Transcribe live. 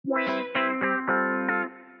Good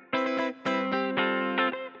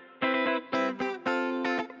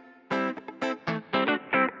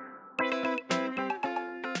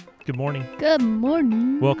morning. Good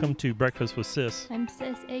morning. Welcome to Breakfast with Sis. I'm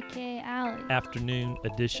Sis, aka Allie. Afternoon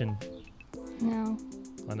edition. No,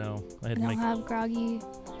 I know. I I had to don't make have groggy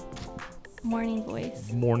morning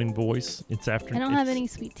voice. morning voice. It's afternoon. I don't have any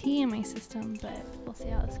sweet tea in my system, but we'll see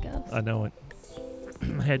how this goes. I know it.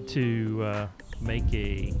 I had to make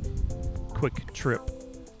a quick trip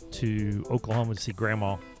to Oklahoma to see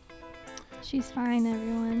Grandma. She's fine,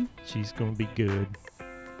 everyone. She's going to be good.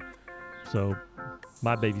 So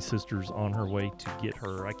my baby sister's on her way to get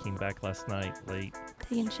her. I came back last night late.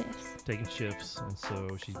 Taking shifts. And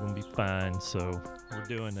so she's going to be fine. So we're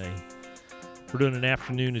doing an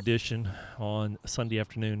afternoon edition on Sunday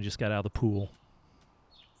afternoon. Just got out of the pool.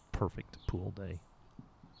 Perfect pool day.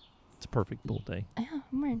 It's a perfect pool day. Yeah,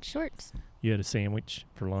 I'm wearing shorts. You had a sandwich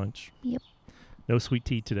for lunch. Yep. No sweet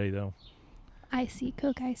tea today though. Icy,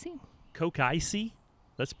 Coke icy. Coke icy?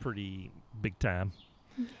 That's pretty big time.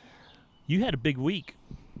 You had a big week.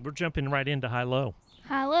 We're jumping right into high-low.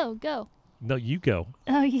 Hello, go. No, you go.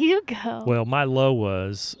 Oh, you go. Well, my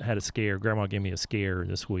low had a scare. Grandma gave me a scare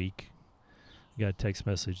this week. Got a text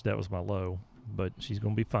message. That was my low, but she's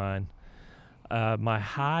going to be fine. My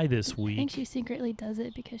high this week. I think she secretly does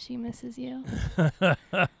it because she misses you.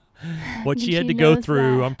 What she had She to go knows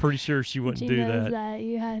through, that. I'm pretty sure she wouldn't She do knows that.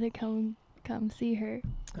 you had to come see her.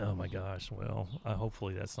 Oh, my gosh. Well,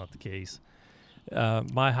 hopefully that's not the case.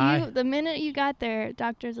 My high. The minute you got there,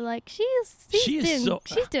 doctors are like, she's She's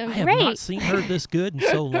doing I have great. not seen her this good in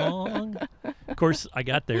so long. Of course, I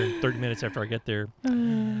got there 30 minutes after I got there.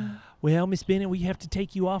 Well, Miss Bennett, we have to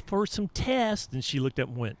take you off for some tests. And she looked up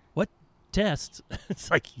and went, what tests?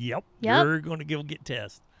 It's like, yep. You're going to go get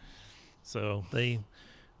tests. So they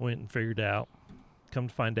went and figured out. Come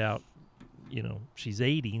to find out, she's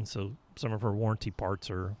 80, so some of her warranty parts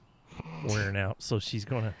are wearing out. So she's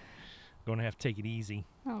going to have to take it easy.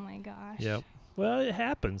 Oh my gosh. Yep. Well, it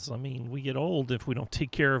happens. I mean, we get old if we don't take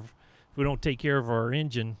care of our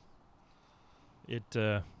engine. It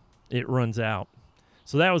runs out.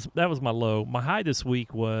 So that was my low. My high this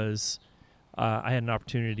week was I had an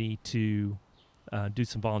opportunity to do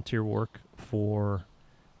some volunteer work for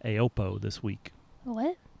AOPO this week.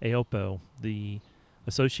 What? AOPO, the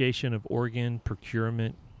Association of Organ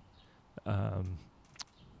Procurement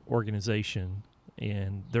Organization.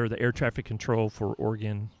 And they're the air traffic control for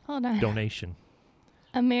organ donation.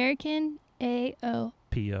 American AO.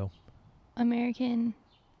 PO. American.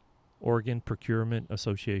 Organ Procurement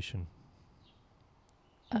Association.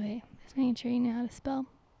 Okay, just making sure you know how to spell.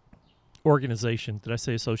 Organization. Did I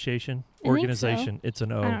say association? I Organization. think so. It's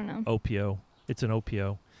an O. I don't know. OPO. It's an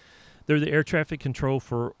OPO. They're the air traffic control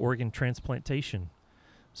for organ transplantation.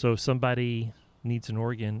 So if somebody needs an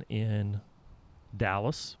organ in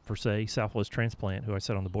Dallas, for say Southwest Transplant, who I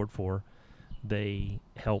sat on the board for, they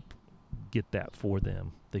help get that for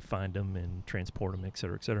them. They find them and transport them, et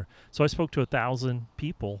cetera, et cetera. So I spoke to 1,000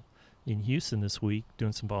 people in Houston this week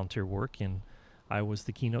doing some volunteer work, and I was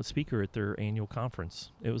the keynote speaker at their annual conference.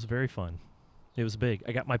 It was very fun. It was big.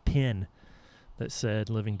 I got my pin that said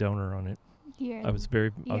living donor on it. You're I was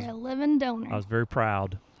a living donor. I was very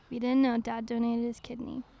proud. If you didn't know, Dad donated his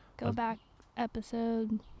kidney. Go back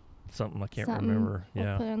episode. Something I can't remember.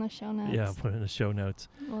 We'll put it in the show notes. Yeah, put it in the show notes.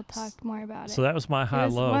 We'll talk more about it. So that was my high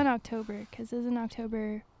low. It was 1 October, because it's in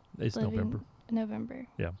October. It's November. November.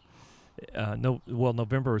 Yeah.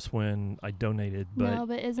 November is when I donated. But no,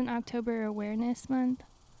 but isn't October Awareness Month?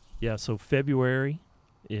 Yeah, so February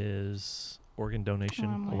is Organ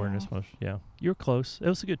Donation Awareness Month. Yeah, you're close. It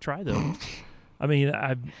was a good try, though. I mean,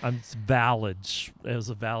 it's valid. It was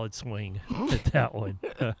a valid swing at that one.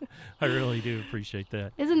 I really do appreciate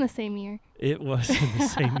that. It's in the same year. It was in the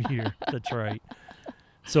same year. That's right.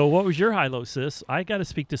 So what was your high-low, sis? I got to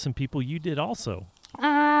speak to some people you did also.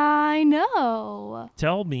 I know.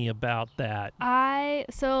 Tell me about that.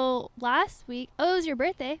 So last week, it was your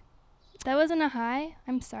birthday. That wasn't a high.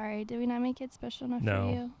 I'm sorry. Did we not make it special enough for you?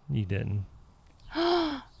 No, you didn't.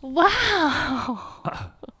 Wow.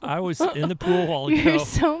 I was in the pool a while ago. You're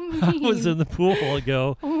so mean. I was in the pool a while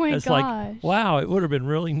ago. Oh my gosh. Like, wow, it would have been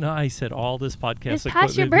really nice had all this podcast it's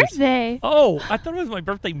past your birthday. Oh, I thought it was my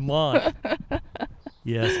birthday month.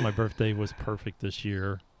 Yes, my birthday was perfect this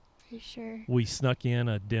year. For sure. We snuck in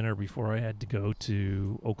a dinner before I had to go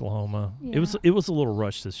to Oklahoma. Yeah. It was a little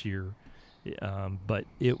rushed this year, but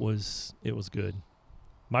it was good.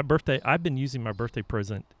 My birthday, I've been using my birthday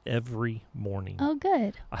present every morning. Oh,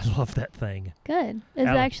 good. I love that thing. Good. Does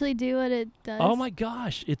it actually do what it does? Oh, my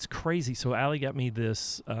gosh. It's crazy. So Allie got me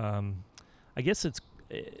this, I guess it's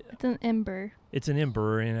It's an ember. It's an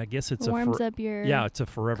ember, and I guess it's Warms up your it's a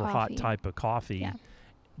forever coffee. hot type of coffee. Yeah.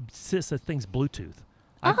 Sis, that thing's Bluetooth.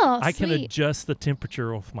 I can sweet. adjust the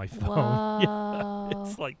temperature of my phone. Whoa. Yeah,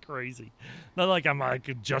 it's like crazy. Not like I'm like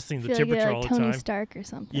adjusting the Feel like temperature you're all like the Tony time. Stark or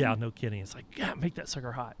something. Yeah, no kidding. It's like, yeah, make that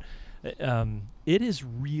sucker hot. It is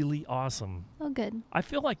really awesome. Oh, good. I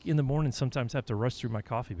feel like in the morning sometimes I have to rush through my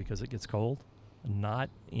coffee because it gets cold. Not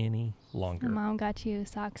any longer. My mom got you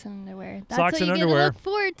socks and underwear. That's Socks what and you underwear. get to look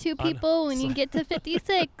forward to, people, when you get to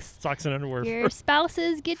 56. Socks and underwear. Your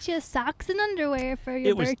spouses get you socks and underwear for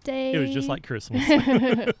your birthday. It was just like Christmas.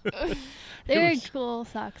 They were was- cool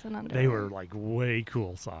socks and underwear. They were like way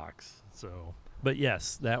cool socks. So, but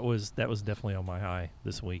yes, that was definitely on my high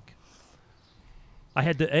this week. I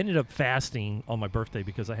ended up fasting on my birthday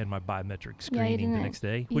because I had my biometric screening the didn't- next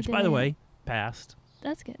day, you which, by the didn't. way, passed.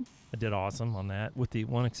 That's good. I did awesome on that, with the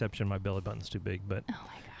one exception, my belly button's too big, but Oh,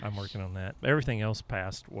 my gosh. I'm working on that. Everything else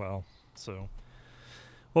passed well. So,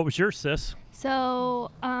 what was yours, sis? So,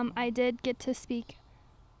 I did get to speak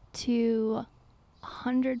to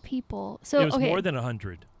 100 people. So, It was okay, more than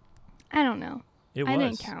 100. I don't know. It I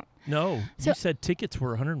was. didn't count. No, So- you said tickets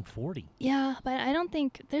were 140. Yeah, but I don't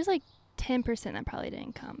think there's like 10% that probably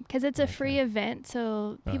didn't come because it's a free Okay. event.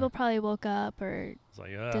 So people probably woke up or It's like,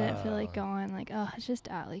 didn't feel like going. Like, oh, it's just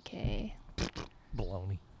Alley K.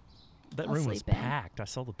 baloney. That I'll room was sleep in. packed. I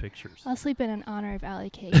saw the pictures. I'll sleep in honor of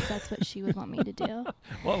Alley K 'cause that's what she would want me to do.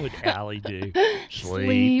 What would Allie do?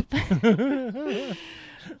 Sleep.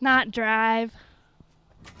 Not drive.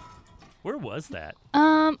 Where was that?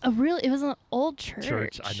 It was an old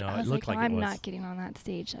church. I know, I it was looked like, like it I'm was. not getting on that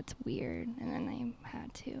stage. That's weird. And then I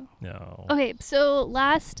had to. No. Okay, so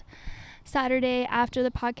last Saturday after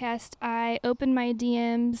the podcast, I opened my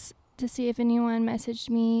DMs to see if anyone messaged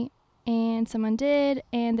me, and someone did,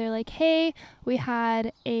 and they're like, hey, we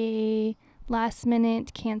had a last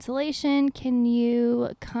minute cancellation. Can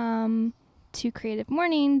you come to Creative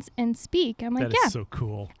Mornings and speak? I'm like, That is yeah. so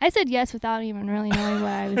cool. I said yes without even really knowing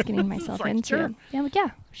what I was getting myself like, into. sure. Yeah, I'm like, yeah,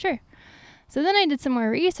 sure. So then I did some more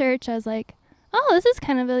research. I was like, oh, this is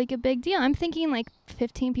kind of like a big deal. I'm thinking like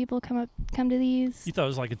 15 people come to these. You thought it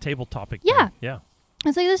was like a table topic. Yeah. thing. Yeah. I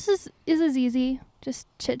was like, this is easy. Just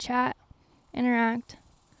chit chat, interact.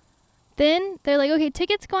 Then they're like, okay,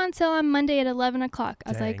 tickets go on sale on Monday at 11 o'clock. I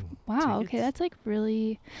was like, Dang, wow, okay, tickets. that's like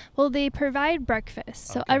really... Well, they provide breakfast.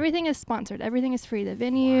 So Okay. everything is sponsored. Everything is free. The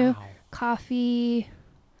venue, Wow. coffee, That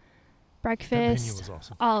venue breakfast, was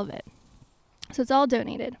awesome. all of it. So it's all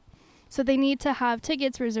donated. So they need to have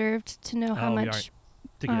tickets reserved to know how Oh, yeah, much right.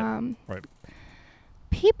 To get right.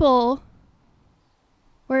 people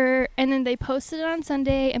were, and then they posted it on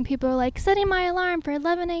Sunday, and people were like, setting my alarm for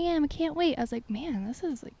 11 a.m. I can't wait. I was like, man, this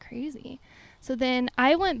is like crazy. So then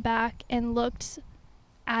I went back and looked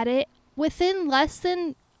at it. Within less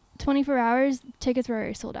than 24 hours, tickets were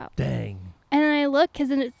already sold out. Dang. And then I look, because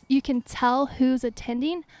then you can tell who's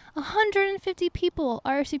attending. 150 people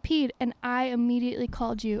RSVP'd, and I immediately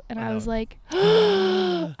called you, and I I know. was like,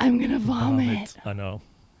 I'm going to vomit. I know.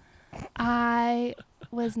 I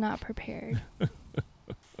was not prepared.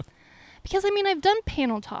 Because, I mean, I've done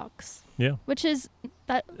panel talks. Yeah. Which is,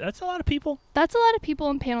 That's a lot of people that's a lot of people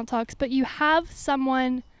in panel talks, but you have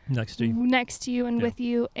someone next to you. next to you and Yeah. with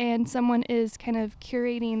you, and someone is kind of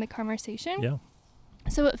curating the conversation. Yeah.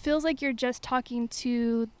 So it feels like you're just talking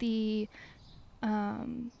to the,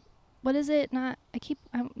 what is it? Not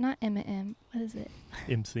M. What is it?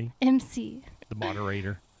 MC, MC. the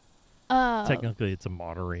moderator. Oh. Technically, it's a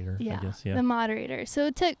moderator, Yeah, I guess. Yeah. the moderator.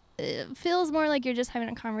 So it feels more like you're just having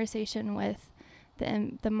a conversation with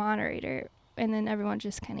the moderator, and then everyone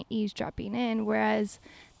just kind of eavesdropping in. Whereas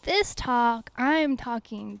this talk, I'm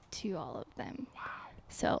talking to all of them. Wow.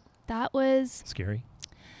 So that was, Scary.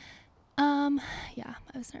 yeah,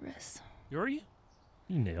 I was nervous. Are you?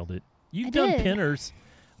 You nailed it. You've I done did. Pinners.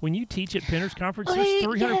 When you teach at Pinners Conference, Okay, there's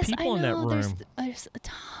 300 yes, people I in that know. room. There's a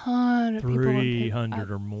ton of people. in 300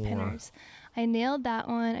 or more. Pinners. I nailed that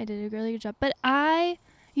one. I did a really good job. But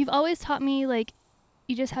you've always taught me, like,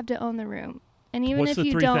 you just have to own the room. And even What's if the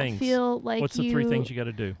you three don't things? feel like What's the three things you got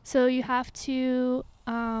to do? So you have to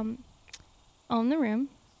own the room,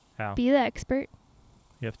 How? be the expert,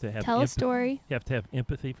 You have to have tell a story, You have to have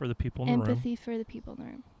empathy for the people in the room. empathy for the people in the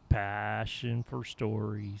room. Passion for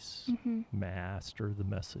stories. Mm-hmm. Master the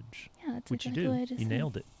message. Yeah, that's Which exactly you what I do. just You said.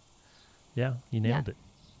 nailed it. Yeah, you nailed it.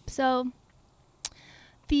 So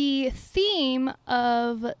the theme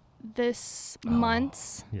of this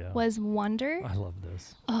month's Yeah. was wonder. I love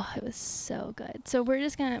this. Oh, it was so good. So we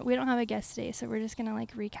don't have a guest today, so we're just going to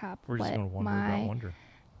like recap We're just what going to wonder my about wonder.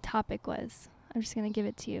 topic was. I'm just going to give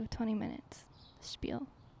it to you. 20 minutes spiel.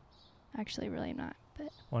 Actually, really not,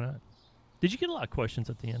 it. Why not? Did you get a lot of questions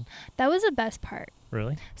at the end? That was the best part.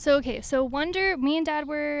 Really? So Wonder, me and Dad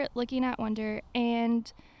were looking at Wonder,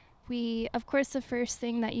 and we, of course, the first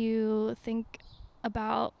thing that you think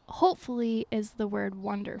about, hopefully, is the word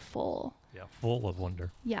wonderful. Yeah, full of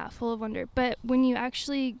wonder. Yeah, full of wonder. But when you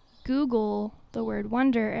actually Google the word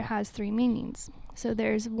wonder, it has 3 meanings. So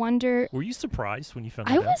there's wonder. Were you surprised when you found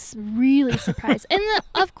that I out? was really surprised. And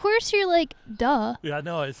of course you're like, duh. Yeah,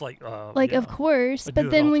 no, it's like, Like, yeah. of course. I do But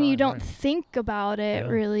it then all when the you time, don't right. think about it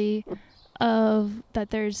Yeah. really, of that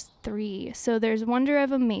there's 3. So there's wonder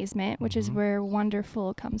of amazement, which is Mhm. where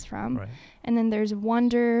wonderful comes from. Right. And then there's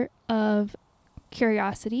wonder of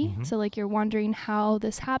curiosity. Mhm. So like you're wondering how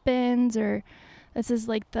this happens, or this is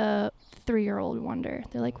like the 3-year-old wonder.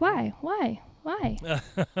 They're like, why?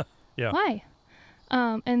 Yeah. Why?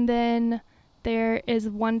 And then there is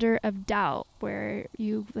wonder of doubt, where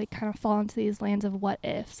you like kind of fall into these lands of what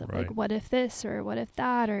ifs, of Right. like, what if this, or what if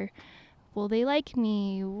that, or will they like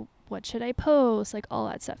me? What should I post? Like all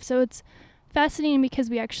that stuff. So it's fascinating because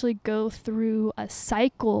we actually go through a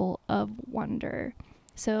cycle of wonder.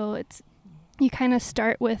 So you kind of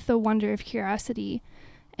start with the wonder of curiosity,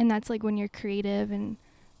 and that's like when you're creative, and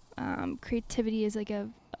creativity is like a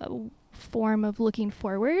form of looking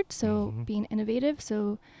forward. So Mhm. being innovative.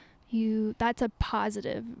 So that's a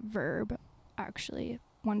positive verb, actually.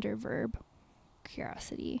 Wonder verb,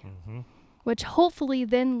 curiosity, Mhm. which hopefully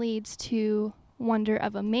then leads to wonder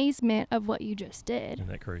of amazement of what you just did. Isn't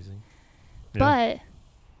that crazy? Yeah. But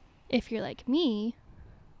if you're like me,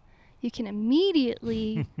 you can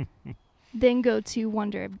immediately then go to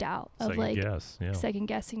wonder of doubt, of Second like guess. Yeah. second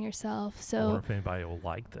guessing yourself. I So wonder if anybody will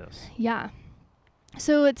like this. yeah.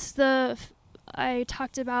 So it's I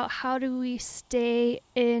talked about how do we stay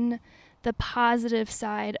in the positive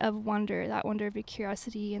side of wonder, that wonder of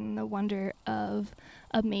curiosity and the wonder of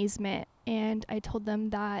amazement. And I told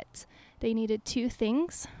them that they needed 2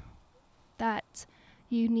 things, that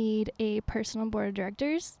you need a personal board of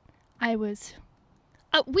directors.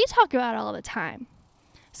 We talk about it all the time.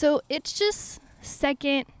 So it's just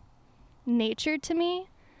second nature to me.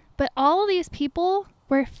 But all of these people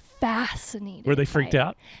were fascinated. Were they by freaked it.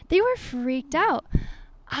 out? They were freaked out.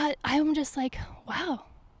 I'm just like, wow.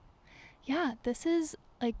 Yeah, this is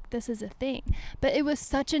a thing. But it was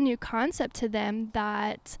such a new concept to them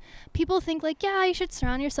that people think like, yeah, you should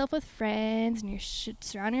surround yourself with friends and you should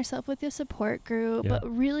surround yourself with your support group. Yeah. But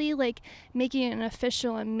really like making it an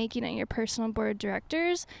official and making it your personal board of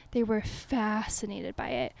directors, they were fascinated by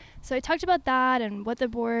it. So I talked about that and what the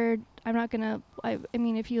board, I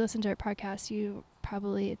mean, if you listen to our podcast,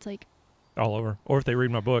 it's like, All over. Or if they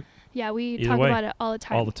read my book yeah, we Either talk way, about it all the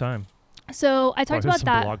time. all the time. So I talked Or about some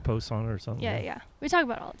that. blog posts on it or something. Yeah. We talk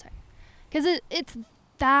about it all the time. Because it's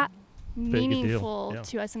that deal. meaningful Yeah.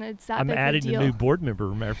 to us, and it's that I'm big of a adding deal. a new board member,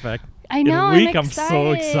 matter of fact. I know, in a week, I'm excited.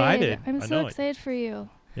 so excited. I'm I so know it. excited for you.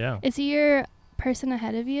 Yeah. Is he your person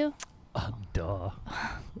ahead of you? Duh.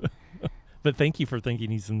 But thank you for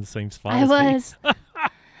thinking he's in the same spot I as me. was.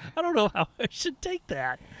 I don't know how I should take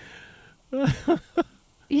that.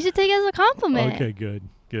 You should take it as a compliment. Okay,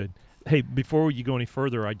 good. Hey, before you go any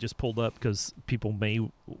further, I just pulled up because people may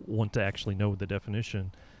want to actually know the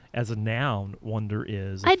definition. As a noun, wonder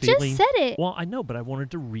is a I feeling. just said it. Well, I know, but I wanted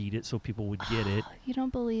to read it so people would get it. You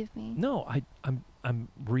don't believe me. No, I'm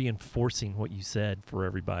reinforcing what you said for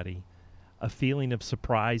everybody. A feeling of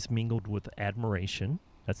surprise mingled with admiration.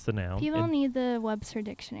 That's the noun. People and, need the Webster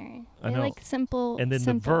dictionary. I They know. like simple. and then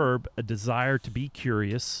simple. the verb, a desire to be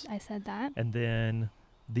curious. I said that. And then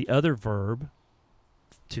the other verb,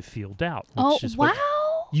 to feel doubt. Which Oh, is wow. what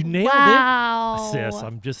you nailed wow. it. Sis,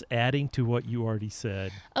 I'm just adding to what you already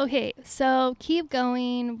said. Okay, so keep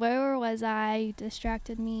going. Where was I? You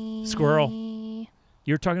distracted me. Squirrel.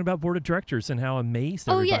 You're talking about board of directors and how amazed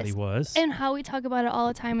Oh, everybody yes. was. And how we talk about it all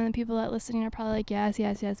the time, and the people that listening are probably like, yes,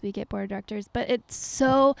 we get board of directors. But it's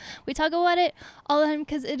so, we talk about it all the time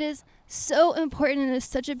because it is so important and it's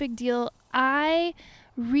such a big deal. I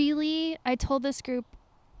told this group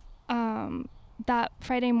that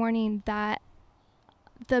Friday morning that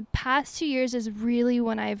the past 2 years is really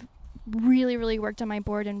when I've really, really worked on my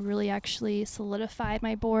board and really actually solidified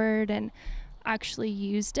my board and actually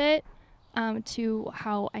used it to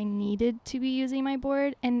how I needed to be using my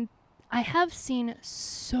board. And I have seen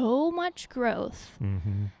so much growth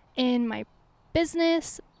Mm-hmm. in my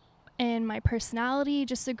business and my personality,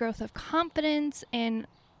 just the growth of confidence and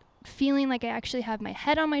feeling like I actually have my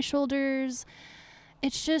head on my shoulders.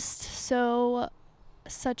 It's just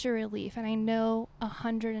such a relief. And I know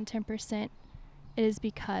 110% it is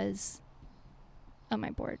because of my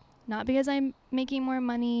board. Not because I'm making more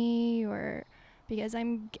money or because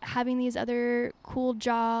I'm having these other cool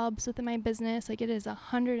jobs within my business. Like, it is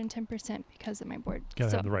 110% because of my board.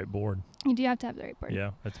 Gotta So have the right board. you do have to have the right board.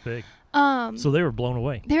 Yeah, that's big. So they were blown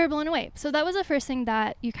away. They were blown away. So that was the first thing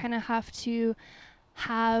that you kind of have to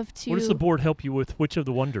What does the board help you with? Which of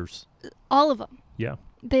the wonders? All of them. Yeah.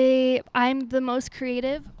 I'm the most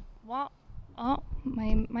creative. Well, oh,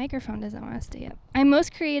 my microphone doesn't want to stay up. I'm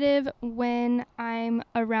most creative when I'm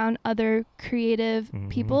around other creative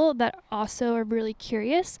people that also are really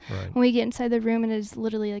curious. Right. When we get inside the room, and it is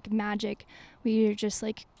literally like magic. We're just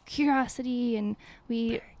like curiosity, and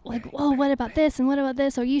we like, oh, what about this? And what about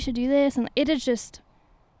this? Or you should do this. And it is just,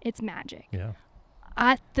 it's magic. Yeah.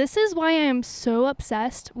 This is why I am so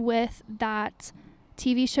obsessed with that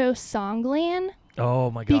TV show Songland.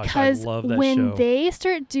 Oh my gosh, because I love that when show. they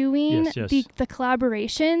start doing Yes. the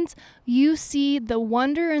collaborations, you see the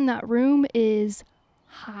wonder in that room is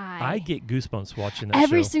high. I get goosebumps watching that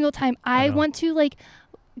every show. single time. I I know. want to like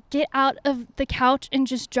get out of the couch and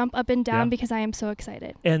just jump up and down Yeah. because I am so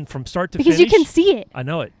excited. And from start to Because finish, you can see it. I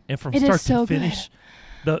know it. And from It is start so to finish,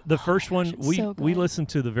 the first one, it's we so we good. listened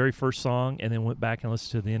to the very first song and then went back and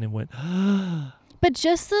listened to the end and went, But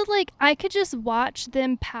just so like I could just watch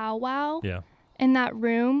them powwow yeah. in that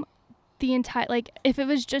room the entire, like if it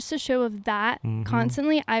was just a show of that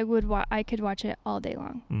constantly, I could watch it all day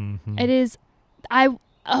long. Mm-hmm. It is, I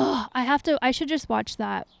should just watch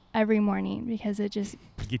that every morning because it just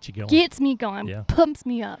Get you going. gets me going, Yeah. pumps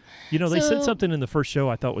me up. You know, they said So- something in the first show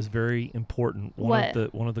I thought was very important.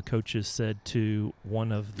 What? One of the coaches said to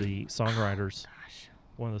one of the songwriters,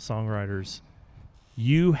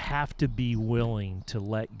 you have to be willing to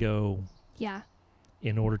let go Yeah.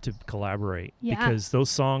 in order to collaborate. Yeah. Because those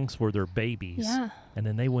songs were their babies. Yeah. And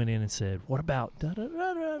then they went in and said, what about da da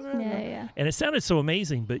da da da? Yeah. And it sounded so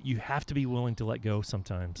amazing, but you have to be willing to let go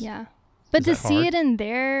sometimes. Yeah. But Is to that see hard? it in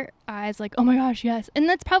their eyes, like, oh my gosh, yes. And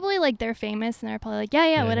that's probably like they're famous and they're probably like,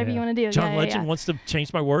 yeah, whatever you want to do. John yeah, Legend yeah. wants to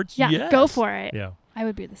change my words? Yeah, Yes. go for it. Yeah. I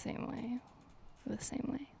would be the same way.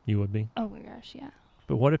 You would be? Oh my gosh, yeah.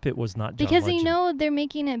 But what if it was not John Because Legend? you know they're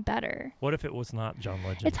making it better. What if it was not John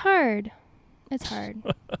Legend? It's hard. It's hard.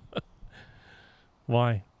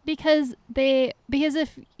 Why? Because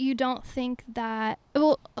if you don't think that,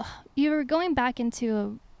 well, you're going back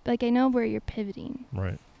into I know where you're pivoting.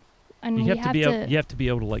 Right. And You we have to be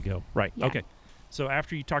able to let go. Right. Yeah. Okay. So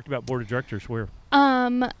after you talked about board of directors, where?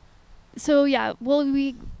 So yeah, well,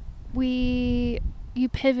 you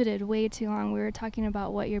pivoted way too long. We were talking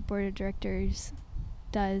about what your board of directors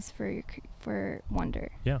does for Wonder.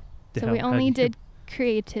 Yeah. So we only did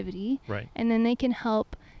creativity. Right. And then they can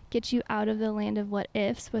help get you out of the land of what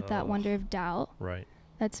ifs with that wonder of doubt. Right.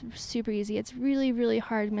 That's super easy. It's really, really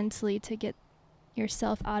hard mentally to get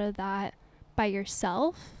yourself out of that by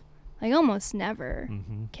yourself. Like almost never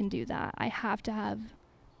can do that. I have to have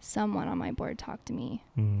someone on my board talk to me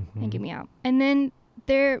and get me out. And then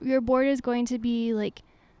your board is going to be like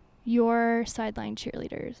your sideline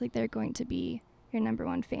cheerleaders. Like they're going to be your number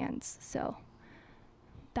one fans. So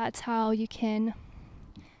that's how you can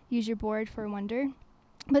use your board for Wonder.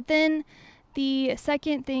 But then the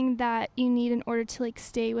second thing that you need in order to like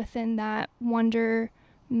stay within that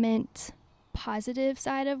wonderment positive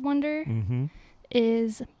side of Wonder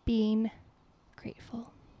is being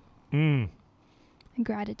grateful and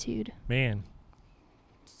gratitude. Man,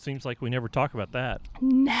 seems like we never talk about that.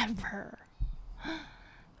 Never. How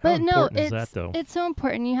But no, important is that, though? it's so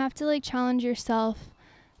important. You have to like challenge yourself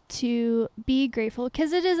to be grateful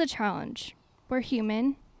because it is a challenge. We're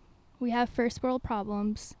human. We have first world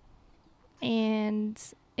problems, and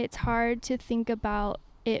it's hard to think about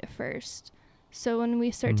it first. So when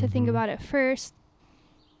we start to think about it first,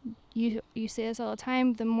 you say this all the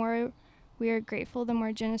time, the more we are grateful, the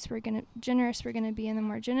more generous we're gonna be, and the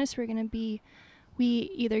more generous we're gonna be, we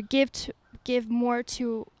either give more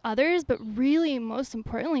to others, but really most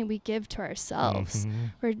importantly we give to ourselves.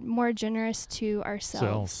 We're more generous to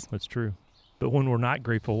ourselves. That's true. But when we're not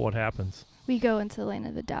grateful, what happens? We go into the land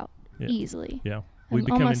of the doubt easily. Yeah. We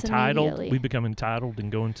become Almost entitled. immediately. We become entitled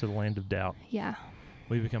and go into the land of doubt. Yeah.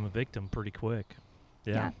 We become a victim pretty quick.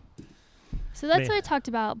 Yeah. So that's Man. what I talked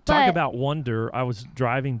about. Talk about wonder. I was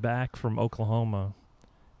driving back from Oklahoma,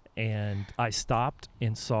 and I stopped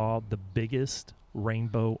and saw the biggest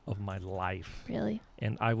rainbow of my life. Really?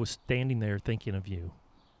 And I was standing there thinking of you.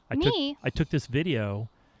 Me? I took this video.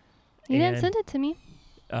 You didn't send it to me.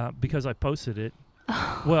 Because I posted it.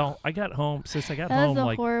 Well, I got home. Since I got That home, was a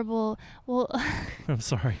like, horrible. Well, I'm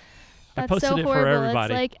sorry. I that's posted so it horrible. for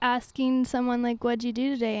everybody. It's like asking someone like, "What'd you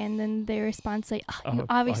do today?" And then they respond like, "You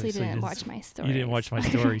obviously didn't watch my stories." You didn't watch my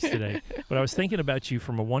stories today. But I was thinking about you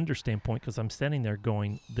from a wonder standpoint because I'm standing there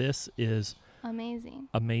going, "This is Amazing.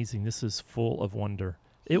 Amazing. This is full of wonder.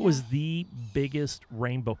 It Yeah. was the biggest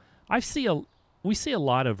rainbow. We see a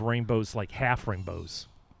lot of rainbows, like half rainbows,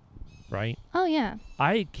 right? Oh yeah.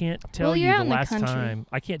 I can't tell Well, you you're out the in the last country. time.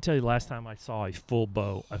 I can't tell you the last time I saw a full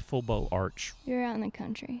bow arch. You're out in the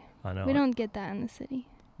country. I know. We don't get that in the city.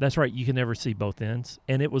 That's right. You can never see both ends,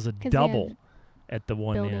 and it was a 'Cause we double have at the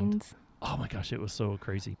one end. buildings. Oh my gosh, it was so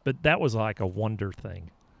crazy. But that was like a wonder thing.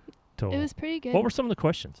 Total. It was pretty good. What were some of the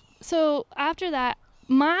questions? So after that,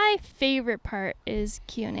 my favorite part is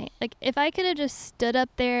Q&A. Like, if I could have just stood up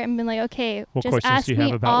there and been like, okay, What just questions ask do you me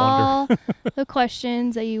have about all the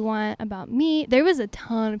questions that you want about me. There was a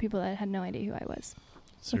ton of people that had no idea who I was,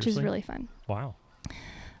 which is Seriously? really fun. Wow.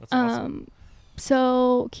 That's awesome.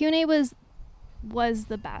 So Q&A was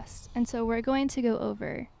the best. And so we're going to go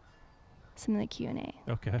over some of the Q&A.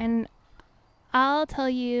 Okay. And I'll tell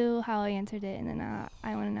you how I answered it, and then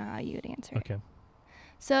I want to know how you would answer it. Okay.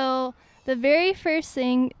 So the very first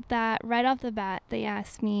thing that right off the bat they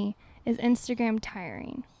asked me is Instagram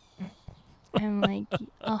tiring. I'm like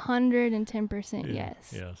 110%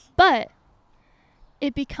 yes. Yes. But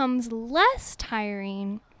it becomes less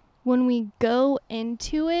tiring when we go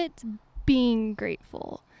into it being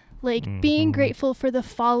grateful. Like being Mhm. grateful for the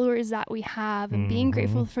followers that we have and being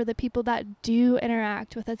grateful Mhm. for the people that do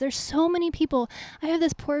interact with us. There's so many people. I have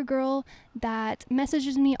this poor girl that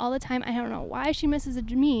messages me all the time. I don't know why she messages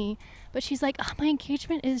me, but she's like, oh, my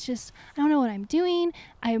engagement is just, I don't know what I'm doing.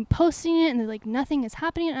 I'm posting it and like nothing is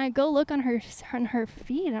happening. And I go look on her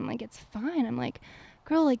feed and I'm like, it's fine. I'm like,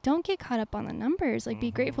 girl, like don't get caught up on the numbers. Like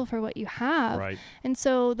be grateful for what you have. Right. And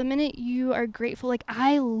so the minute you are grateful, like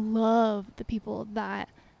I love the people that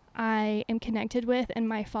I am connected with and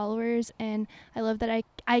my followers, and I love that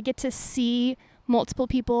I get to see multiple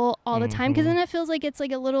people all the time, because then it feels like it's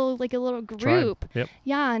like a little group. Yep.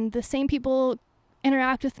 Yeah, and the same people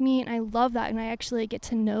interact with me, and I love that, and I actually get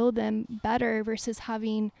to know them better versus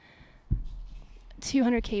having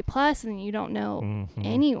 200K plus and you don't know Mhm.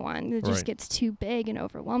 anyone. It just Right. gets too big and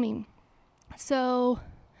overwhelming. So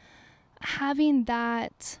having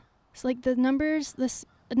that, so like the numbers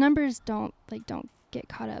don't get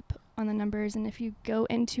caught up on the numbers, and if you go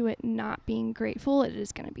into it not being grateful, it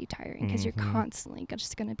is going to be tiring because you're Mhm. constantly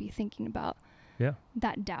just going to be thinking about Yeah.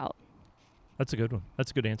 that doubt. That's a good one.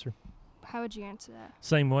 That's a good answer. How would you answer that?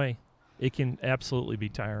 Same way. It can absolutely be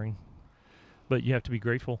tiring, but you have to be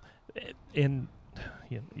grateful. And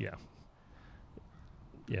yeah.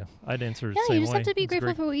 I'd answer the Yeah, same way. you just have to be It's grateful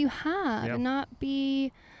great. for what you have Yeah. and not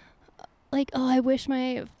be like, oh, I wish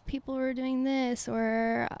my people were doing this,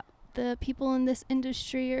 or the people in this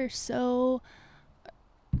industry are so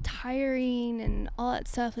tiring and all that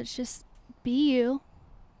stuff. It's just be you,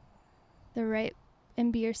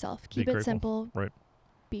 and be yourself. Keep it grateful. simple. Right.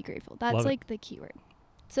 Be grateful. That's Love it. like the key word.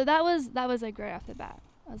 So that was like right off the bat.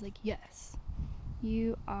 I was like, yes,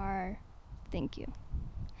 you are. Thank you.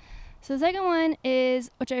 So the second one is,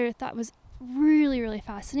 which I thought was really, really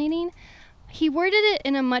fascinating. He worded it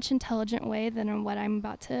in a much intelligent way than what I'm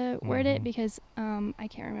about to word it, Mhm. because I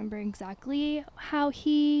can't remember exactly how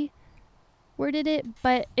he worded it,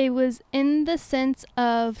 but it was in the sense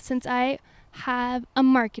of, since I have a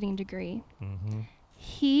marketing degree, Mhm.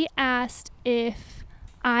 he asked if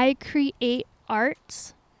I create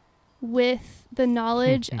art with the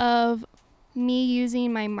knowledge of me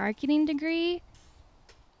using my marketing degree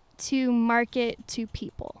to market to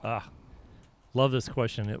people. Love this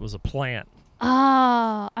question. It was a plant.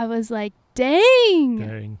 I was like, dang.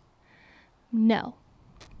 Dang. No.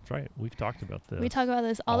 That's right. We've talked about this. We talk about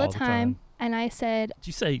this all the time. And I said,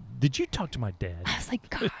 Did you talk to my dad? I was like,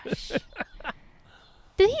 gosh.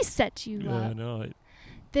 Did he set you Yeah, I up? know.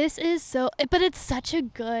 This is but it's such a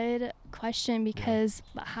good question, because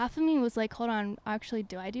half of me was like, hold on, actually,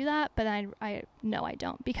 do I do that? But no, I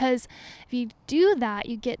don't. Because if you do that,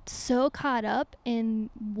 you get so caught up in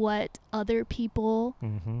what other people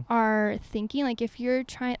Mhm. are thinking. Like if you're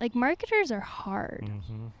trying, like marketers are hard.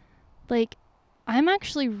 Mhm. Like I'm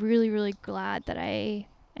actually really, really glad that I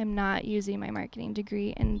am not using my marketing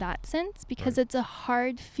degree in that sense, because Right. it's a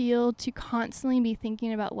hard field to constantly be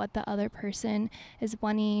thinking about what the other person is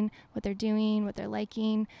wanting, what they're doing, what they're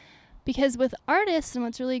liking. Because with artists, and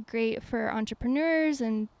what's really great for entrepreneurs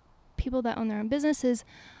and people that own their own businesses,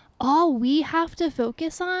 all we have to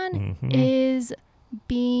focus on Mhm. is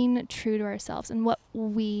being true to ourselves and what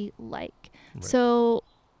we like. Right. So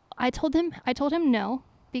I told him no,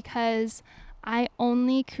 because I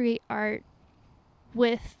only create art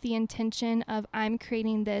with the intention of I'm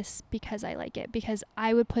creating this because I like it, because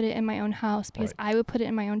I would put it in my own house, because Right. I would put it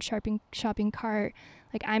in my own shopping cart.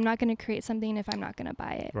 Like I'm not going to create something if I'm not going to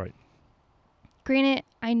buy it. Right. Granted,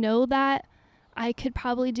 I know that I could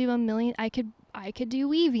probably do I could do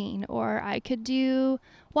weaving, or I could do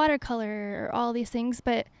watercolor, or all these things,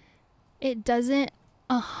 but it doesn't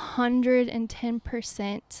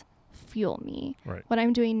 110% fuel me. Right. What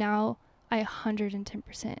I'm doing now, I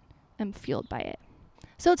 110% am fueled by it.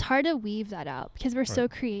 So it's hard to weave that out because we're so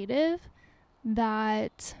creative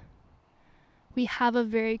that we have a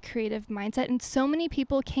very creative mindset. And so many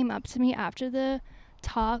people came up to me after the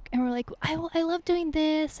talk and were like, I love doing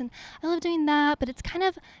this and I love doing that, but it's kind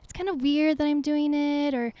of weird that I'm doing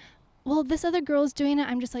it, or, well, this other girl's doing it.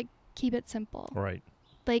 I'm just like, keep it simple. Right.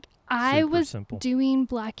 Like, I was simple. doing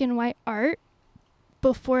black and white art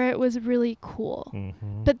before it was really cool.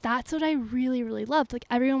 Mm-hmm. But that's what I really, really loved. Like,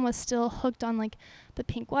 everyone was still hooked on like the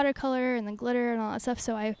pink watercolor and the glitter and all that stuff.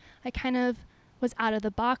 So I kind of was out of the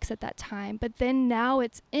box at that time. But then now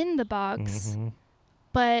it's in the box. Mm-hmm.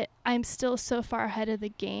 But I'm still so far ahead of the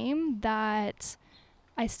game that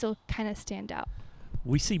I still kind of stand out.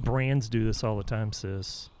 We see brands do this all the time,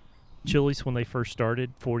 sis. Chili's, when they first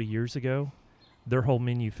started 40 years ago, their whole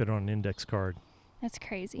menu fit on an index card. That's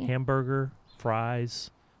crazy. Hamburger, fries,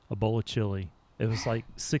 a bowl of chili. It was like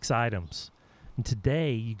 6 items. And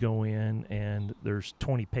today you go in and there's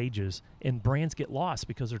 20 pages, and brands get lost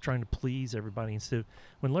because they're trying to please everybody. Instead of,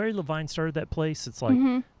 when Larry Levine started that place, it's like,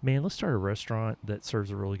 man, let's start a restaurant that serves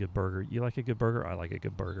a really good burger. You like a good burger? I like a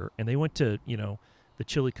good burger. And they went to, the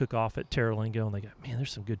chili cook-off at Terralingo, and they go, man,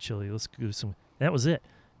 there's some good chili. Let's do some. And that was it.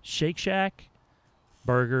 Shake Shack,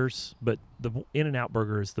 burgers, but the In-N-Out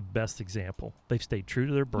burger is the best example. They've stayed true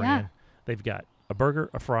to their brand. Yeah. They've got a burger,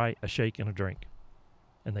 a fry, a shake, and a drink.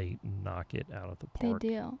 And they knock it out of the park. They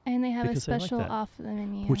do. And they have Because a they like special that. off the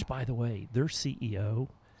menu. Which, by the way, their CEO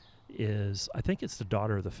is, I think it's the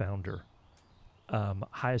daughter of the founder,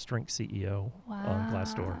 highest ranked CEO on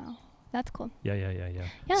Glassdoor. That's cool. Yeah.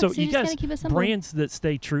 Yeah, So you you just gotta guys, keep it simple. brands that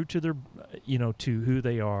stay true to their, to who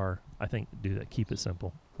they are, I think do that. Keep it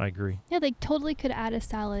simple. I agree. Yeah, they totally could add a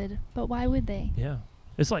salad, but why would they? Yeah.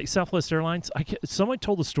 It's like Southwest Airlines. Somebody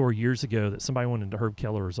told a story years ago that somebody went into Herb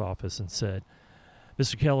Keller's office and said,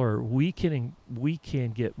 Mr. Keller, we can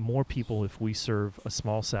get more people if we serve a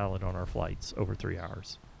small salad on our flights over 3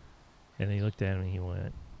 hours. And he looked at him and he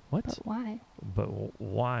went, what? But why? But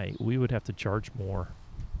why? We would have to charge more.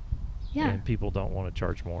 Yeah. And people don't want to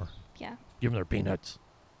charge more. Yeah. Give them their peanuts.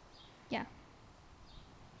 Yeah.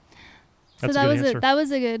 That's so a good answer. that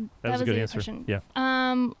was a good answer. question. Yeah.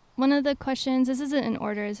 One of the questions, this isn't in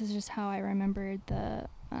order, this is just how I remembered the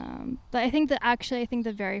but I think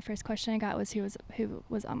the very first question I got was who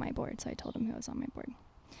was on my board, so I told him who was on my board.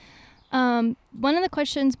 One of the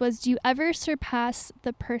questions was, do you ever surpass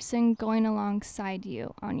the person going alongside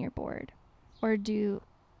you on your board? Or do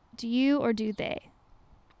you or do they?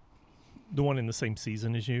 The one in the same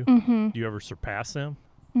season as you? Mm-hmm. Do you ever surpass them?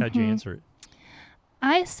 How'd you answer it?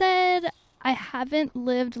 I said I haven't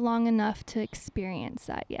lived long enough to experience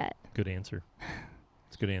that yet. Good answer.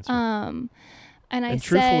 It's a good answer. And I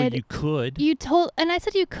truthfully, said you could. I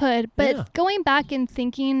said you could, but Yeah. going back and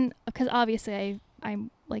thinking, because obviously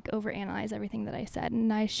I'm like overanalyze everything that I said,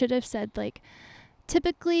 and I should have said, like,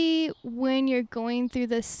 typically when you're going through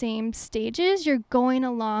the same stages, you're going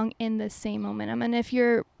along in the same momentum, and if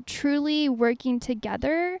you're truly working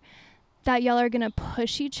together, that y'all are gonna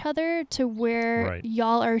push each other to where Right.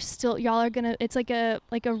 y'all are gonna. It's like a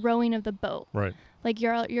rowing of the boat. Right. Like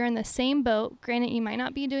you're in the same boat. Granted, you might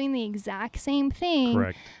not be doing the exact same thing,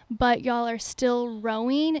 Correct. but y'all are still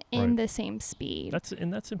rowing in Right. the same speed.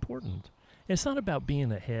 That's important. It's not about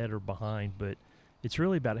being ahead or behind, but it's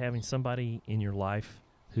really about having somebody in your life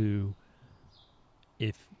who,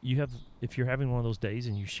 if you're having one of those days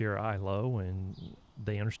and you share eye low and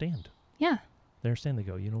they understand. Yeah. They understand. They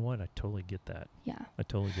go, you know what? I totally get that. Yeah. I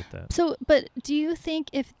totally get that. So, but do you think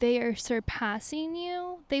if they are surpassing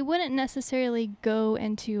you, they wouldn't necessarily go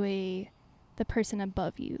into the person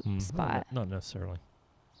above you spot? Not necessarily.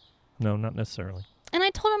 No, not necessarily. And I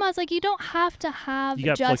told him, I was like, you don't have to have You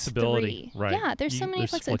got just flexibility, 3. right. Yeah, there's so many there's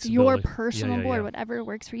flexibility. It's your flexibility. personal Yeah, board, yeah. whatever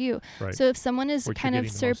works for you. Right. So if someone is What kind you're of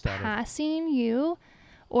getting the most out of. surpassing you,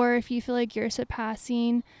 or if you feel like you're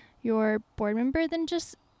surpassing your board member, then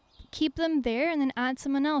just keep them there and then add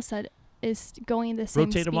someone else that is going the same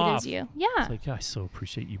Rotate 'em speed off. as you. Yeah. It's like, I so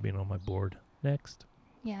appreciate you being on my board. Next.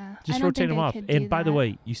 Yeah. I Just don't rotate think them I off. could do And by the that.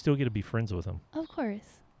 way, you still get to be friends with them. Of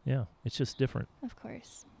course. Yeah. It's just different. Of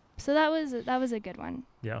course. So that was a good one.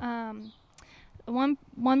 Yeah.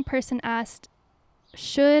 One person asked,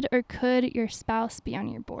 should or could your spouse be on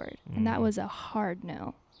your board? And that was a hard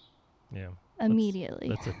no. Yeah. Immediately.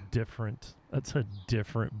 That's a different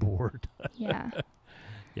board. Yeah.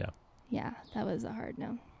 Yeah. Yeah, that was a hard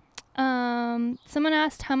no. Someone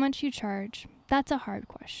asked how much you charge. That's a hard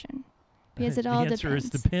question because it all the answer depends.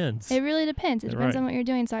 is depends. It really depends. It depends Right. on what you're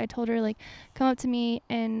doing. So I told her, like, come up to me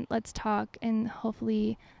and let's talk, and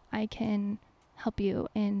hopefully I can help you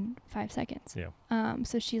in 5 seconds. Yeah.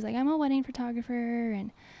 So she's like, I'm a wedding photographer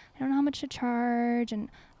and I don't know how much to charge, and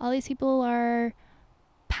all these people are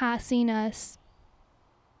passing us,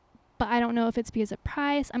 but I don't know if it's because of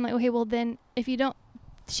price. I'm like, okay, well then if you don't,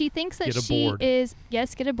 she thinks that Get a she board. is,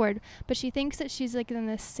 yes, get a board, but she thinks that she's like in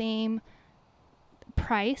the same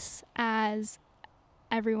price as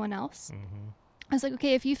everyone else. Mm-hmm. I was like,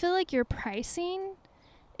 okay, if you feel like your pricing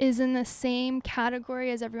is in the same category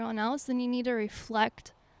as everyone else, then you need to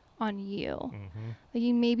reflect on you. Mm-hmm. Like,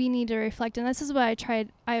 you maybe need to reflect. And this is what I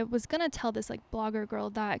tried. I was gonna tell this like blogger girl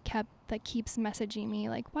that keeps messaging me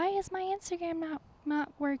like, why is my Instagram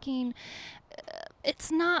not working?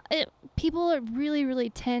 It's not. People really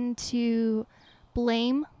tend to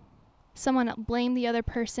blame someone, blame the other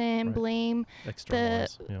person, Right. blame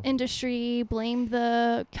Externalize. Yeah. industry, blame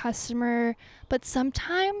the customer. But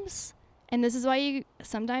sometimes, and this is why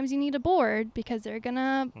sometimes you need a board, because they're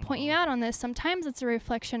gonna point you Mhm. out on this. Sometimes it's a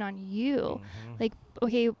reflection on you. Mhm. Like,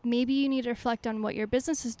 okay, maybe you need to reflect on what your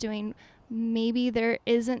business is doing. Maybe there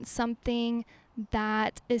isn't something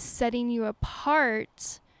that is setting you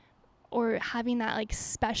apart or having that like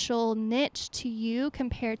special niche to you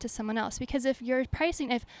compared to someone else. Because if you're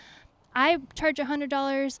pricing, if I charge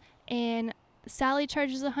 $100 and Sally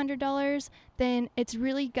charges $100, then it's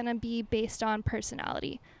really gonna be based on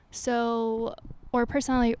personality. So, or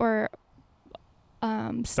personality or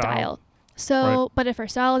style. So, Right. but if our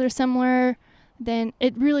styles are similar, then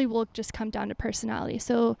it really will just come down to personality.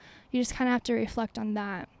 So you just kind of have to reflect on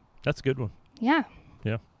that. That's a good one. Yeah.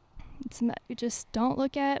 Yeah. You just don't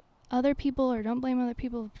look at other people or don't blame other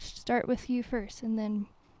people. Start with you first and then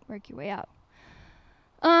work your way out.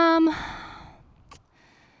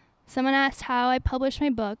 Someone asked how I publish my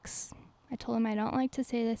books. I told them I don't like to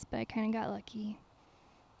say this, but I kind of got lucky.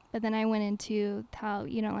 But then I went into how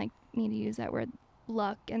you don't like me to use that word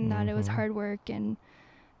luck, and that it was Mhm. hard work and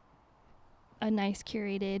a nice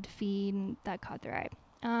curated feed, and that caught their eye.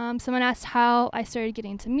 Someone asked how I started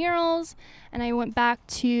getting into murals, and I went back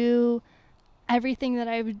to everything that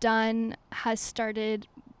I've done has started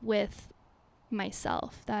with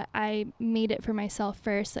myself, that I made it for myself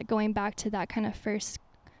first, that going back to that kind of first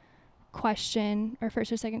question or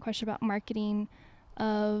first or second question about marketing,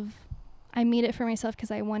 of I made it for myself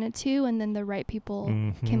because I wanted to, and then the right people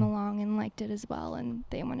Mhm. came along and liked it as well, and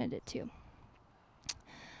they wanted it too.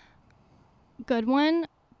 Good one.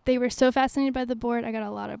 They were so fascinated by the board. I got a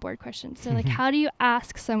lot of board questions. So like, how do you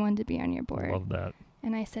ask someone to be on your board? Love that.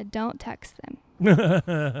 And I said, don't text them. You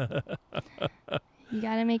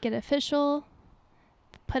got to make it official.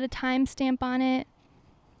 Put a timestamp on it.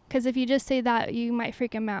 Because if you just say that, you might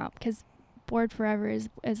freak them out. Because board forever is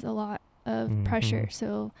a lot of pressure. Mhm.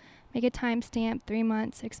 So make a timestamp, 3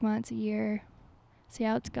 months, 6 months, a year. See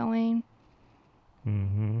how it's going.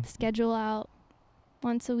 Mhm. Schedule out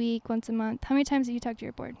once a week, once a month. How many times have you talked to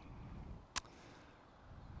your board?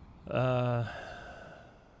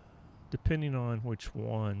 Depending on which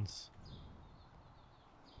ones,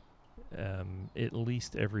 at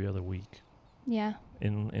least every other week, Yeah.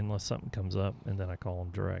 unless something comes up, and then I call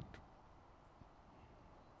them direct.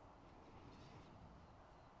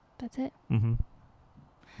 That's it. Mm-hmm.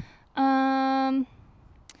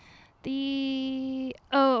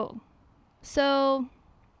 So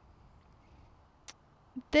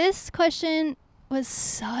this question was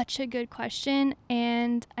such a good question,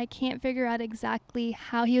 and I can't figure out exactly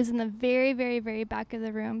how. He was in the very, very, very back of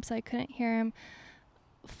the room, so I couldn't hear him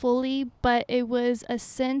fully, but it was a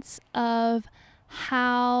sense of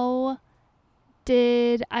how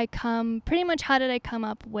did I come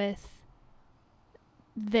up with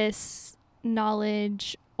this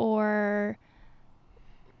knowledge or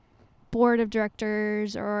board of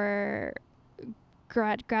directors or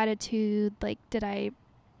gratitude. Like, did I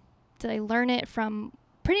learn it from,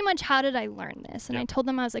 pretty much how did I learn this? And I told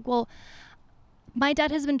them, I was like, well, my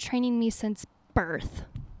dad has been training me since birth,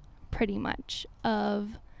 pretty much,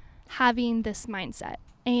 of having this mindset.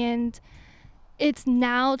 And it's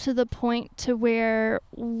now to the point to where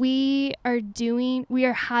we're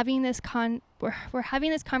having this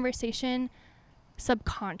conversation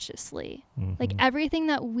subconsciously. Mm-hmm. Like, everything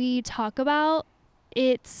that we talk about,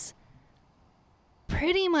 it's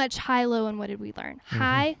pretty much high, low, and what did we learn? Mm-hmm.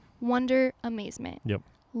 High, wonder, amazement. Yep.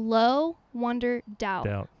 Low, wonder, doubt.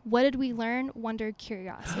 Doubt. What did we learn? Wonder,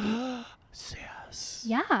 curiosity. Yes.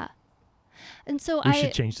 Yeah. And so We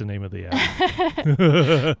should change the name of the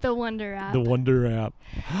app. the Wonder app. The Wonder app.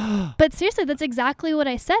 But seriously, that's exactly what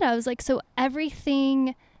I said. I was like, so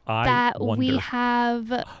everything that we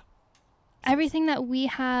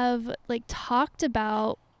have like talked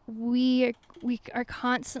about, we are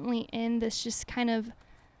constantly in this just kind of,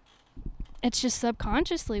 it's just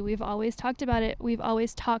subconsciously. We've always talked about it. We've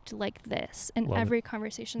always talked like this in Love every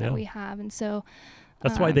conversation that we have. And so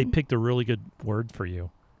that's why they picked a really good word for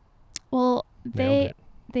you. Well, Nailed it.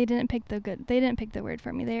 they didn't pick the word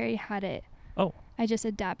for me. They already had it. Oh. I just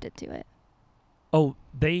adapted to it. Oh,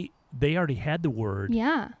 they already had the word.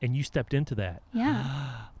 Yeah. And you stepped into that.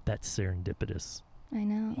 Yeah. That's serendipitous. I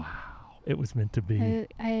know. Wow. It was meant to be.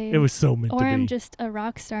 It was so meant to be. Or I'm just a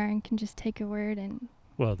rock star and can just take a word and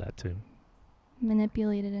well, that too.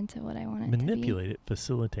 Manipulate it into what I want it to be. Manipulate it,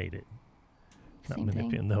 facilitate it. Same Not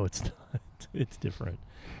thing. No, it's not. It's different.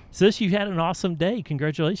 Sis, you had an awesome day.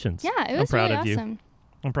 Congratulations. Yeah, it was proud really of you. awesome.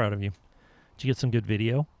 I'm proud of you. Did you get some good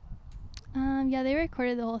video? Yeah, they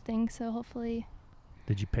recorded the whole thing, so hopefully.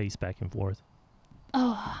 Did you pace back and forth?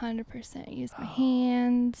 Oh, 100%. Use my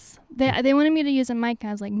hands. They wanted me to use a mic, and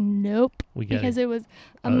I was like, nope. Because it was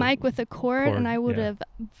a mic with a cord, and I would have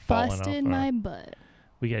busted my butt.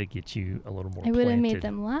 We got to get you a little more I would have made planted.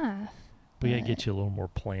 them laugh. We got to get you a little more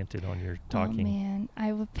planted on your talking. Oh, man.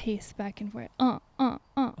 I would pace back and forth. Oh, my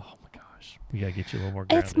gosh. We got to get you a little more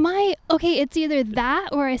grounded. It's either that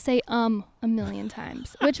or I say a million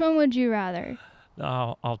times. Which one would you rather?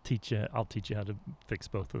 I'll teach you. I'll teach you how to fix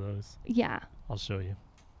both of those. Yeah. I'll show you.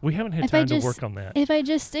 We haven't had time to work on that. If I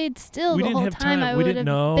just stayed still the whole time, I would have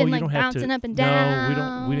been like bouncing up and down.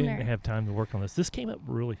 No, we didn't have time to work on this. This came up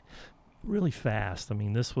really, really fast. I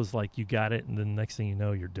mean, this was like you got it, and then the next thing you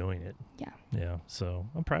know, you're doing it. Yeah. Yeah. So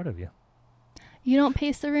I'm proud of you. You don't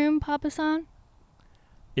pace the room, Papa San?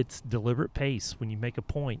 It's deliberate pace. When you make a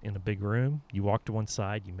point in a big room, you walk to one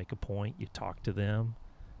side, you make a point, you talk to them,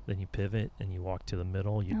 then you pivot and you walk to the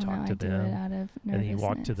middle, you talk to them, do it out of nervousness. and then you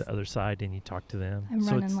walk to the other side and you talk to them. I'm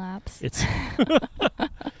running laps. It's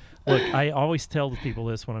look, I always tell the people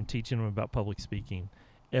this when I'm teaching them about public speaking.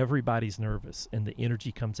 Everybody's nervous, and the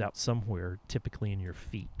energy comes out somewhere, typically in your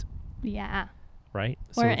feet. Yeah. Right?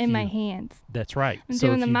 Or in my hands. That's right. I'm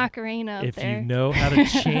doing the Macarena up there. If you know how to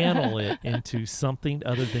channel it into something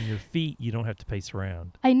other than your feet, you don't have to pace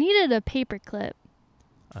around. I needed a paper clip.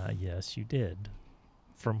 Yes, you did.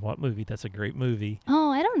 From what movie? That's a great movie.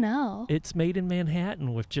 Oh, I don't know. It's Made in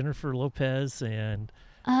Manhattan with Jennifer Lopez and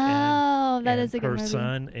that is a good her movie.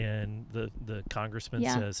 son, and the congressman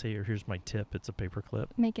says, "Hey, here's my tip. It's a paper clip.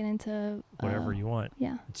 Make it into whatever you want."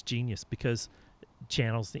 Yeah, it's genius because it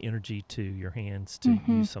channels the energy to your hands to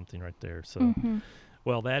use something right there. So,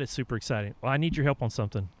 well, that is super exciting. Well, I need your help on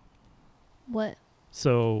something. What?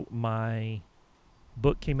 So my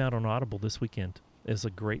book came out on Audible this weekend as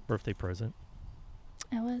a great birthday present.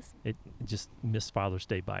 It just missed Father's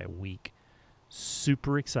Day by a week.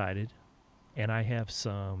 Super excited. And I have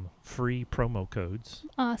some free promo codes.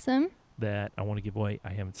 Awesome. That I want to give away. I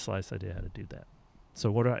haven't sliced idea how to do that.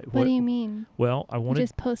 So what do you mean? Well, I want to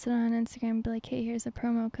just post it on Instagram and be like, hey, here's a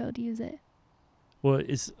promo code, use it. Well,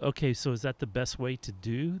 so is that the best way to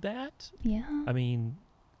do that? Yeah. I mean,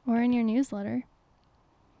 or in your newsletter.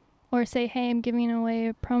 Or say, hey, I'm giving away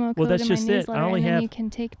a promo code that's in my just newsletter, it. then you can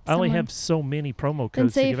take I only have so many promo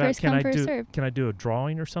codes then say to give first out. come, first serve. Can I do a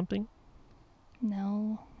drawing or something?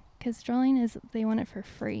 No, because drawing they want it for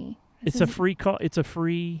free. It's a free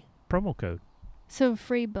promo code. So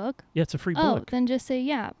free book? Yeah, it's a free book. book. Then just say,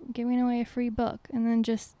 yeah, giving away a free book, and then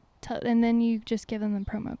and then you just give them the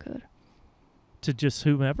promo code. To just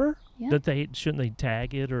whomever? Yeah. Shouldn't they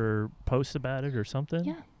tag it or post about it or something?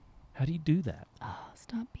 Yeah. How do you do that? Oh,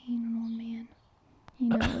 stop being an old man. You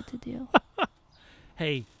know what to do.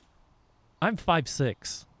 Hey, I'm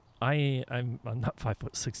 5'6". I'm not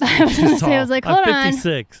 5'6". I was like, hold on. I'm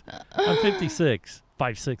 56. I'm 56.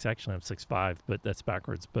 5'6". Actually, I'm 6'5", but that's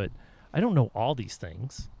backwards. But I don't know all these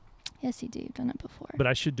things. Yes, you do. You've done it before. But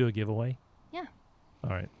I should do a giveaway. Yeah.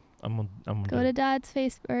 All right. I'm gonna go to Dad's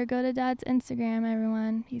go to Dad's Instagram,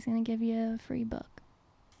 everyone. He's gonna give you a free book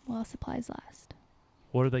while supplies last.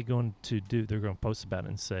 What are they going to do? They're going to post about it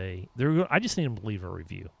and say I just need them to leave a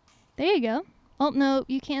review. There you go. Oh no,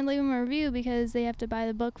 you can't leave them a review because they have to buy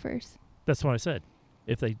the book first. That's what I said.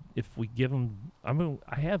 If we give them,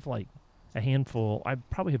 I have like a handful. I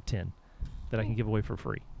probably have 10 that I can give away for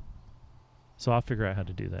free. So I'll figure out how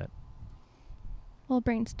to do that. We'll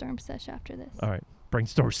brainstorm sesh after this. All right,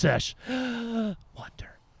 brainstorm sesh. Wonder.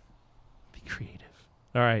 Be creative.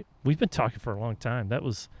 All right, we've been talking for a long time. That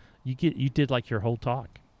was you did like your whole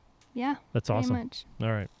talk. Yeah. That's awesome. Much.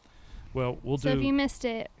 All right. Well, we'll So do. if you missed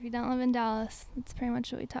it, if you don't live in Dallas, that's pretty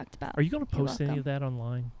much what we talked about. Are you going to You're post any welcome. of that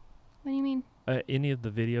online? What do you mean? Any of the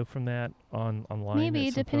video from that online? Maybe,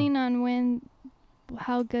 at some depending time? on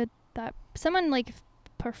how good that someone like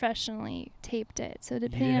professionally taped it. So You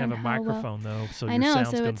depending didn't on have a how microphone though, so I your know, sound's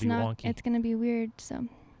so going it's to be not. wonky. It's gonna be weird. So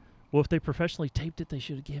Well, if they professionally taped it, they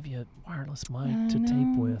should have given you a wireless mic I to tape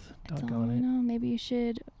know. with. that's all Doggone I it. know. Maybe you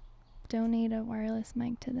should donate a wireless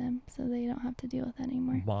mic to them so they don't have to deal with that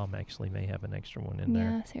anymore. Mom actually may have an extra one in there.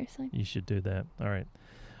 Yeah, seriously. You should do that. All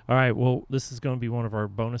right. Well, this is going to be one of our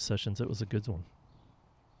bonus sessions. It was a good one.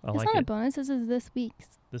 I It's like not a it. bonus. This is this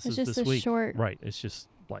week's. This It's is just this a week. short Right. It's just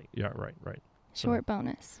like right. So- short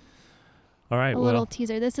bonus. All right. A Well, little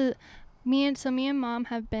teaser. This is me and Mom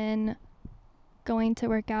have been going to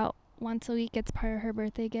work out once a week. It's part of her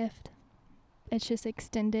birthday gift. It's just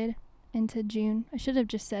extended into June. I should have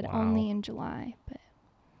just said Wow. only in July, but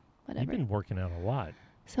you've whatever. been working out a lot.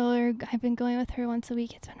 So I've been going with her once a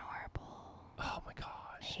week. It's been horrible. Oh my gosh.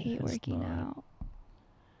 I hate it's working not. out.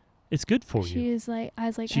 It's good for you. She's like, I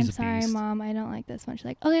was like, She's I'm a sorry, beast. Mom, I don't like this one. She's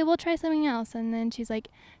like, okay, we'll try something else. And then she's like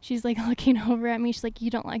looking over at me. She's like, you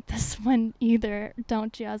don't like this one either,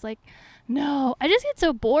 don't you? I was like, no. I just get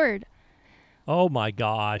so bored, Oh my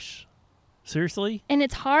gosh. Seriously? and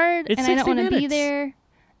it's hard, It's and I don't 60 want to be minutes. there.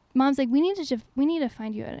 Mom's like, we need to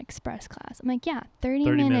find you an express class. I'm like, yeah, 30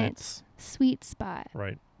 30 minutes, minutes. sweet spot.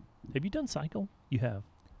 Right. Have you done cycle? You have.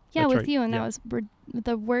 Yeah, That's with right. you, and Yeah. that was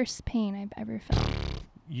the worst pain I've ever felt.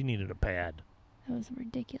 You needed a pad. It was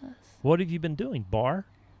ridiculous. What have you been doing? Bar?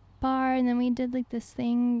 And then we did like this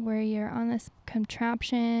thing where you're on this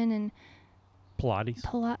contraption and Pilates?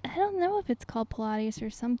 I don't know if it's called Pilates or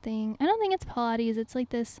something. I don't think it's Pilates. It's like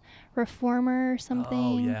this reformer or something.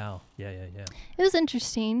 Oh, yeah. It was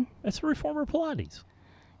interesting. That's a reformer Pilates.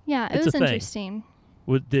 Yeah, it It's a was thing. interesting.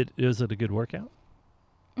 Is it a good workout?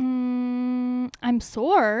 I'm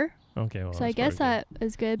sore, Okay, well, so I that's guess probably that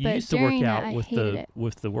was good. good. You But used to work during out that, I with hated it.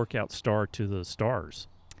 the workout star to the stars.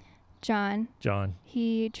 John, John,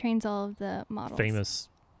 he trains all of the models. famous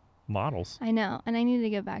models. I know, and I need to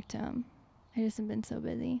get back to him. I just have been so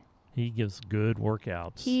busy. He gives good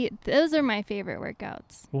workouts. Those are my favorite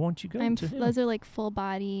workouts. Well, why don't you go to him? Those are like full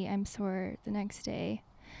body. I'm sore the next day.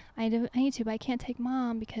 I need to, but I can't take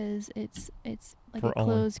Mom because it's like For a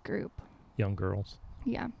only- closed group. Young girls.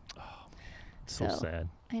 Yeah, So So, sad.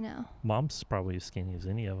 I know. Mom's probably as skinny as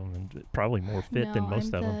any of them, and probably more fit no, than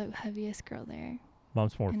most I'm of them. the heaviest girl there.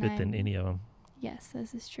 Mom's more and fit than I'm- any of them. Yes,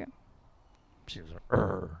 this is true.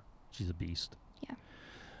 She's a beast. Yeah.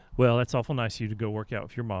 Well, that's awful nice of you to go work out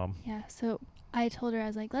with your mom. Yeah. So I told her, I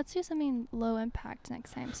was like, let's do something low impact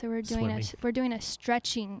next time. So we're doing Swimming. a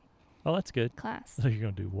stretching Oh, that's good. class. So you're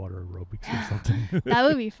gonna do water aerobics or something. That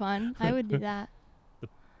would be fun. I would do that.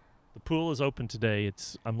 The pool is open today.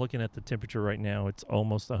 I'm looking at the temperature right now. It's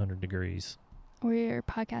almost 100 degrees. We're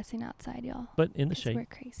podcasting outside, y'all. But in the 'cause shade. We're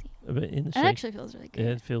crazy. But in the It shade. actually feels really good.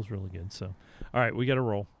 It feels really good. So, all right, we got to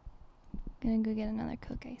roll. Gonna go get another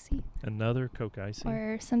Coke Icy Another Coke Icy.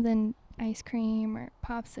 or something, ice cream or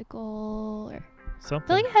popsicle. Or I Something.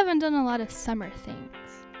 feel like I haven't done a lot of summer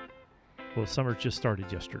things. Well, summer just started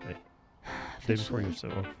yesterday. Day before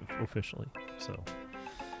officially. yesterday, officially. So,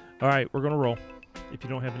 all right, we're going to roll. If you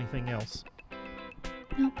don't have anything else.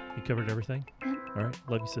 Nope. You covered everything? Yep. All right.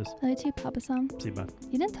 Love you, sis. Love you too, Papa Sam. See you, bye.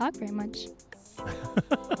 You didn't talk very much.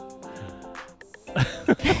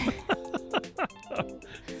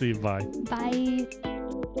 See you, bye. Bye.